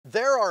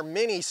There are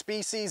many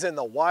species in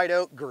the white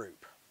oak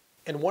group,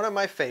 and one of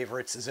my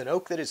favorites is an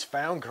oak that is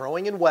found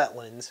growing in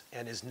wetlands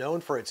and is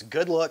known for its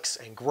good looks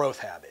and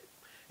growth habit,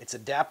 its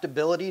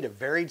adaptability to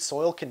varied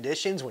soil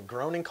conditions when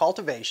grown in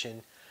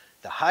cultivation,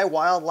 the high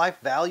wildlife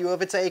value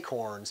of its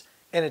acorns,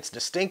 and its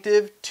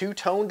distinctive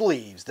two-toned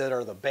leaves that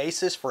are the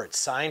basis for its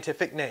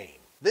scientific name.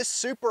 This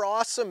super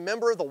awesome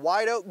member of the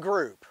white oak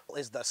group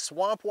is the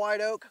swamp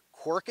white oak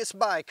Quercus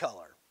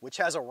bicolor, which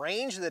has a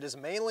range that is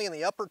mainly in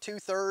the upper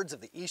 2/3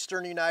 of the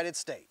eastern United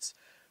States,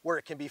 where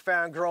it can be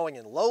found growing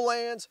in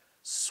lowlands,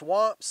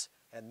 swamps,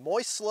 and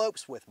moist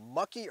slopes with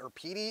mucky or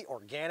peaty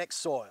organic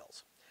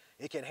soils.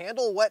 It can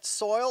handle wet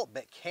soil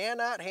but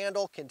cannot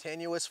handle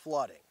continuous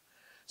flooding.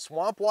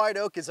 Swamp white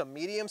oak is a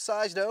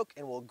medium-sized oak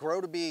and will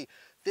grow to be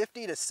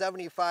 50 to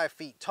 75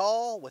 feet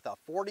tall with a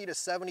 40 to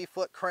 70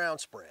 foot crown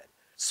spread.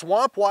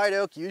 Swamp white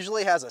oak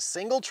usually has a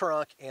single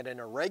trunk and an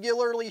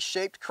irregularly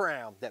shaped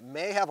crown that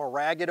may have a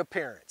ragged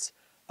appearance.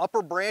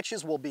 Upper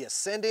branches will be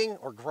ascending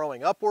or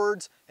growing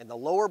upwards, and the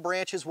lower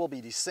branches will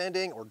be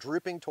descending or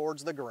drooping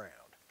towards the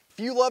ground. If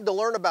you love to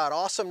learn about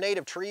awesome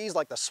native trees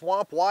like the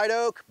swamp white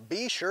oak,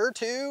 be sure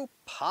to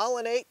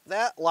pollinate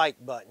that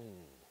like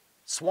button.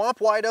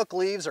 Swamp white oak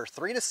leaves are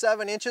 3 to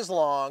 7 inches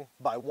long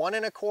by 1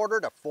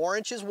 1/4 to 4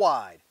 inches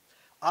wide,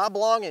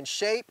 oblong in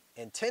shape,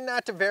 and tend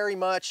not to vary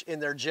much in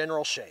their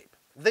general shape.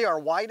 They are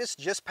widest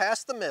just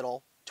past the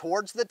middle,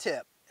 towards the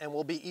tip, and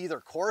will be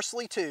either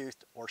coarsely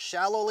toothed or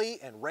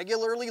shallowly and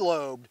regularly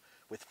lobed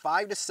with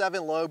 5 to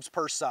 7 lobes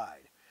per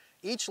side.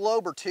 Each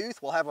lobe or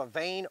tooth will have a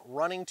vein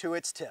running to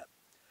its tip.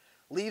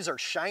 Leaves are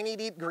shiny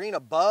deep green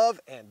above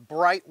and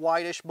bright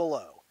whitish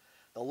below.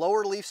 The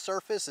lower leaf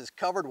surface is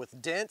covered with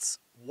dense,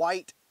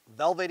 white,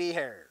 velvety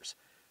hairs.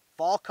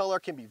 Fall color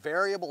can be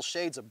variable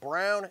shades of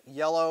brown,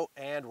 yellow,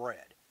 and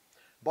red.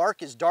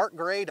 Bark is dark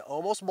gray to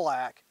almost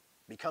black,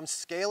 becomes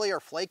scaly or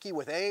flaky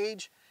with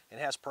age, and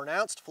has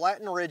pronounced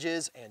flattened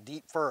ridges and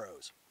deep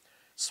furrows.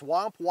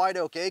 Swamp white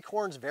oak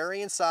acorns vary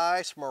in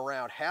size from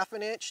around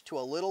 1/2 inch to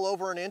a little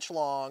over 1 inch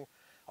long,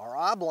 are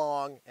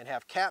oblong, and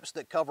have caps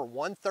that cover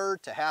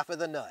 1/3 to half of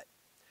the nut.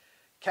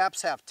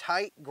 Caps have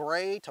tight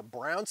gray to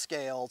brown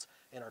scales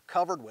and are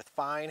covered with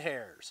fine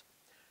hairs.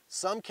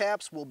 Some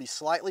caps will be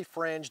slightly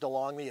fringed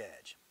along the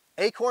edge.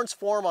 Acorns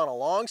form on a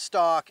long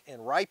stalk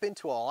and ripen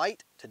to a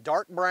light to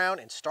dark brown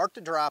and start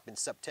to drop in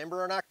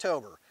September and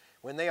October,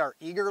 when they are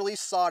eagerly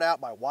sought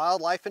out by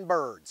wildlife and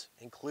birds,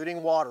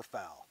 including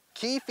waterfowl.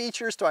 Key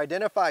features to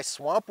identify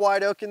swamp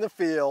white oak in the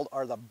field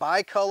are the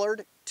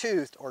bicolored,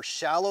 toothed, or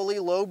shallowly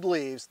lobed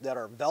leaves that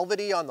are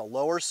velvety on the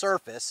lower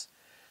surface,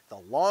 the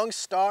long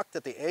stalk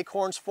that the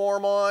acorns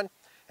form on,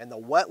 and the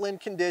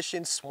wetland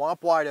conditions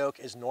swamp white oak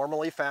is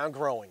normally found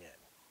growing in.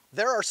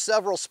 There are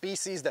several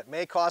species that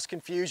may cause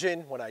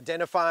confusion when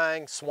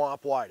identifying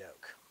swamp white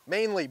oak.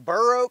 Mainly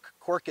Bur Oak,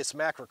 Quercus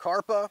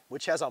macrocarpa,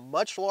 which has a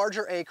much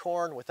larger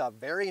acorn with a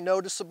very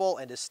noticeable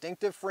and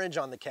distinctive fringe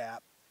on the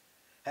cap,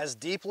 has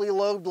deeply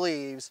lobed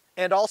leaves,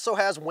 and also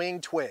has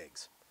winged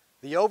twigs.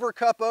 The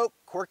Overcup Oak,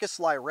 Quercus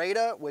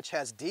lyrata, which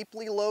has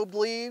deeply lobed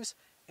leaves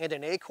and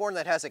an acorn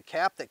that has a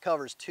cap that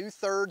covers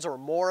 2/3 or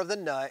more of the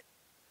nut.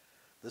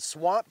 The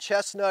Swamp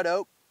Chestnut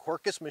Oak,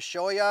 Quercus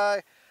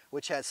michauxii,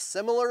 which has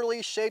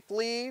similarly shaped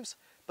leaves,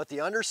 but the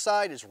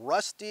underside is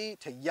rusty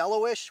to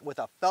yellowish with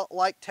a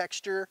felt-like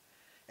texture,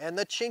 and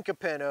the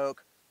Chinkapin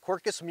Oak,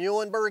 Quercus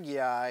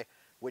muhlenbergii,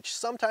 which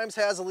sometimes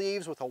has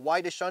leaves with a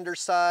whitish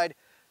underside,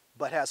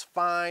 but has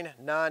fine,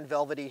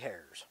 non-velvety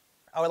hairs.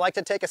 I would like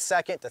to take a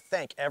second to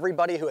thank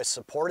everybody who has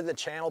supported the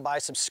channel by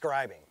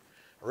subscribing.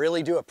 I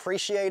really do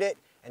appreciate it,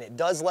 and it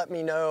does let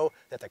me know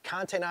that the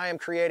content I am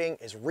creating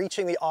is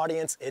reaching the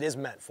audience it is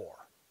meant for.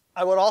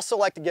 I would also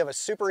like to give a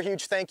super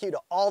huge thank you to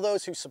all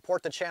those who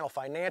support the channel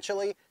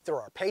financially through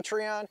our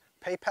Patreon,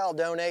 PayPal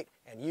Donate,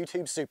 and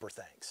YouTube Super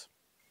Thanks.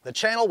 The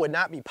channel would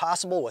not be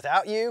possible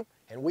without you,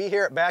 and we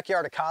here at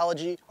Backyard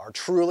Ecology are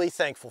truly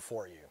thankful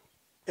for you.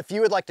 If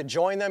you would like to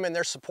join them in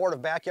their support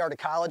of Backyard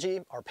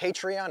Ecology, our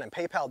Patreon and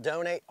PayPal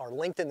Donate are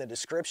linked in the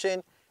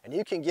description, and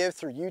you can give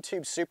through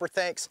YouTube Super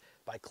Thanks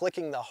by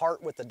clicking the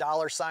heart with the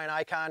 $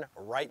 icon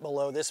right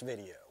below this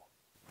video.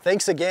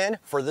 Thanks again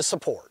for the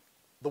support.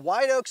 The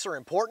white oaks are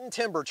important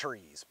timber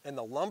trees, and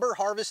the lumber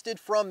harvested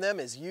from them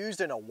is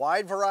used in a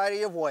wide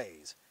variety of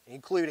ways,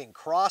 including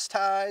cross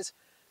ties,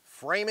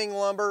 framing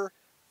lumber,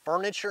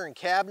 furniture and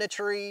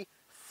cabinetry,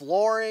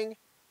 flooring,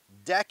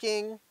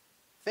 decking,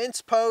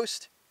 fence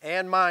post,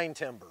 and mine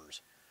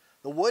timbers.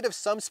 The wood of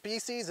some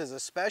species is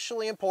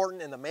especially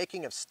important in the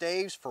making of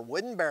staves for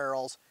wooden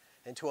barrels,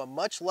 and to a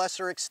much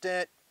lesser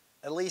extent,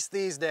 at least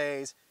these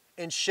days,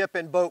 in ship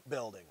and boat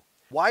building.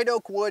 White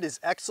oak wood is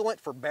excellent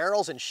for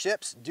barrels and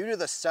ships due to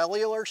the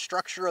cellular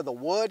structure of the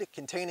wood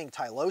containing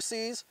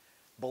Tyloses,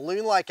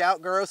 balloon-like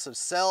outgrowths of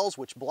cells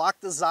which block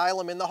the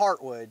xylem in the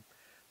heartwood,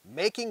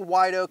 making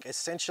white oak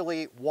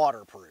essentially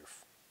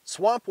waterproof.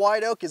 Swamp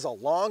white oak is a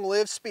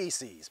long-lived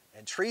species,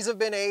 and trees have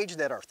been aged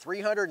that are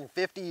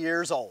 350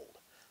 years old.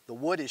 The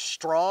wood is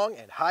strong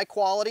and high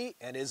quality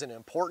and is an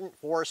important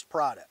forest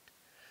product.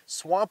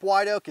 Swamp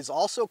white oak is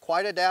also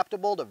quite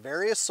adaptable to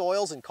various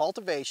soils and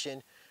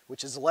cultivation,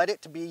 which has led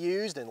it to be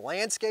used in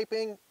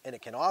landscaping, and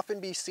it can often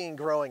be seen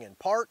growing in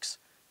parks,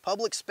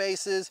 public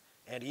spaces,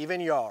 and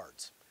even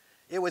yards.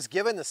 It was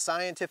given the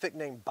scientific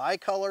name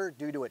bicolor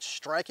due to its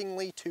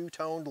strikingly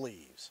two-toned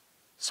leaves.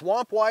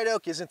 Swamp white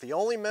oak isn't the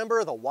only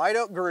member of the white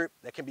oak group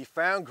that can be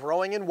found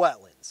growing in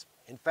wetlands.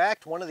 In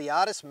fact, one of the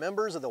oddest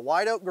members of the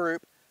white oak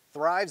group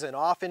thrives in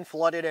often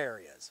flooded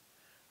areas.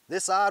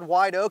 This odd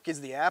white oak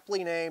is the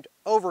aptly named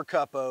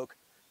Overcup Oak,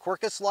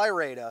 Quercus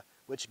lyrata,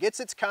 which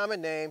gets its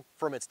common name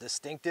from its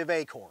distinctive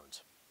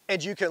acorns.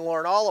 And you can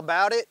learn all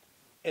about it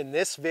in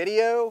this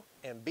video,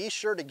 and be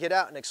sure to get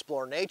out and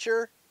explore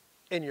nature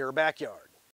in your backyard.